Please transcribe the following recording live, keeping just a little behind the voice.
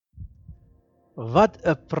Wat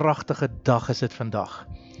 'n pragtige dag is dit vandag.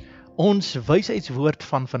 Ons wysheidswoord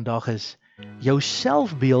van vandag is: jou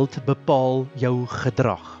selfbeeld bepaal jou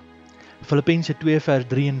gedrag. Filippense 2 vers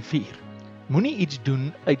 3 en 4. Moenie iets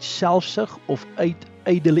doen uit selfsug of uit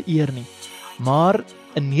ydelle eer nie, maar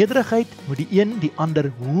in nederigheid moet die een die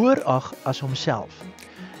ander hoër ag as homself.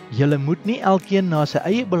 Julle moet nie elkeen na sy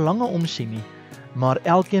eie belange omsien nie, maar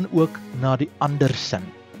elkeen ook na die ander sin.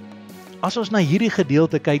 As ons na hierdie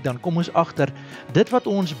gedeelte kyk, dan kom ons agter, dit wat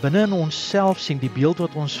ons binne in onsself sien, die beeld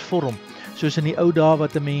wat ons vorm, soos in die ou dae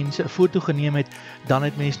wat 'n mens 'n foto geneem het, dan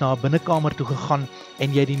het mens na 'n binnekamer toe gegaan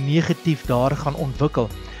en jy die negatief daar gaan ontwikkel.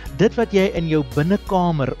 Dit wat jy in jou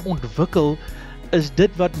binnekamer ontwikkel, is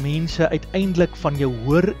dit wat mense uiteindelik van jou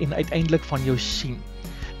hoor en uiteindelik van jou sien.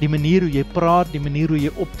 Die manier hoe jy praat, die manier hoe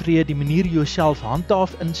jy optree, die manier hoe jy jouself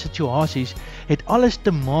handhaaf in situasies, het alles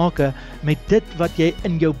te maak met dit wat jy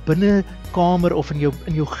in jou binnekamer of in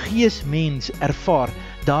jou geesmens ervaar,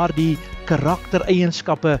 daardie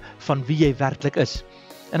karaktereienskappe van wie jy werklik is.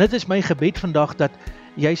 En dit is my gebed vandag, dat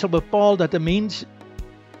jy sal bepaal dat 'n mens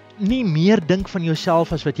nie meer dink van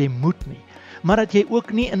jouself as wat jy moet nie, maar dat jy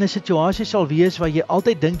ook nie in 'n situasie sal wees waar jy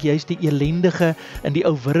altyd dink jy is die elendige en die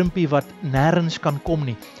ou wurmpie wat nêrens kan kom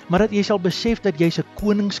nie, maar dat jy sal besef dat jy's 'n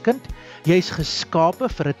koningskind, jy's geskape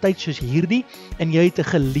vir 'n tyd soos hierdie, en jy het 'n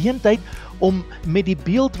geleentheid om met die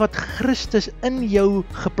beeld wat Christus in jou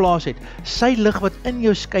geplaas het, sy lig wat in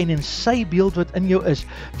jou skyn en sy beeld wat in jou is,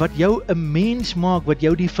 wat jou 'n mens maak, wat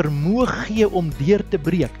jou die vermoë gee om deur te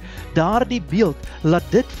breek. Daardie beeld,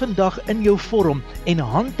 laat dit vandag in jou vorm en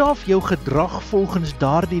handhaaf jou gedrag volgens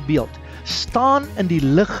daardie beeld. Staan in die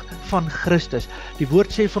lig van Christus. Die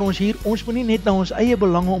woord sê vir ons hier, ons moet nie net na ons eie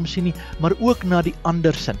belange omsien nie, maar ook na die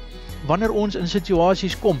ander sin. Wanneer ons in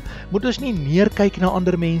situasies kom, moet ons nie neerkyk na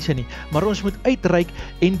ander mense nie, maar ons moet uitreik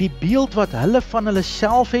en die beeld wat hulle van hulle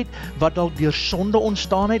self het, wat dalk deur sonde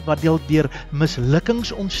ontstaan het, wat dalk deur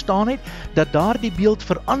mislukkings ontstaan het, dat daardie beeld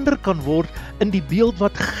verander kan word in die beeld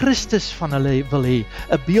wat Christus van hulle wil hê.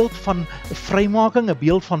 'n Beeld van vrymaking, 'n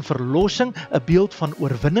beeld van verlossing, 'n beeld van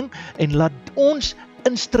oorwinning, en laat ons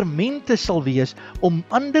instrumente sal wees om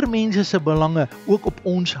ander mense se belange ook op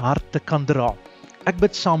ons hart te kan dra. Ek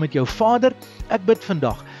bid saam met jou Vader, ek bid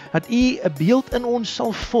vandag, dat U 'n beeld in ons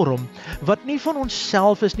sal vorm, wat nie van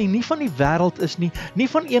onsself is nie, nie van die wêreld is nie, nie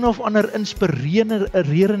van een of ander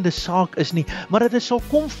inspirerende saak is nie, maar dat dit sal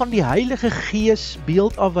kom van die Heilige Gees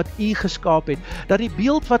beeld af wat U geskaap het, dat die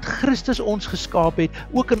beeld wat Christus ons geskaap het,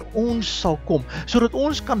 ook in ons sal kom, sodat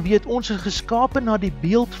ons kan weet, ons is geskape na die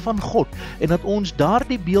beeld van God, en dat ons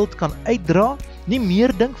daardie beeld kan uitdra, nie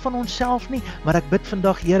meer dink van onsself nie, maar ek bid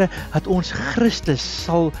vandag, Here, dat ons Christus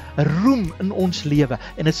sal roem in ons lewe,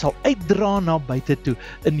 en dit sal uitdra na buite toe,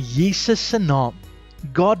 in Jesus se naam.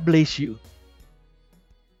 God bless you.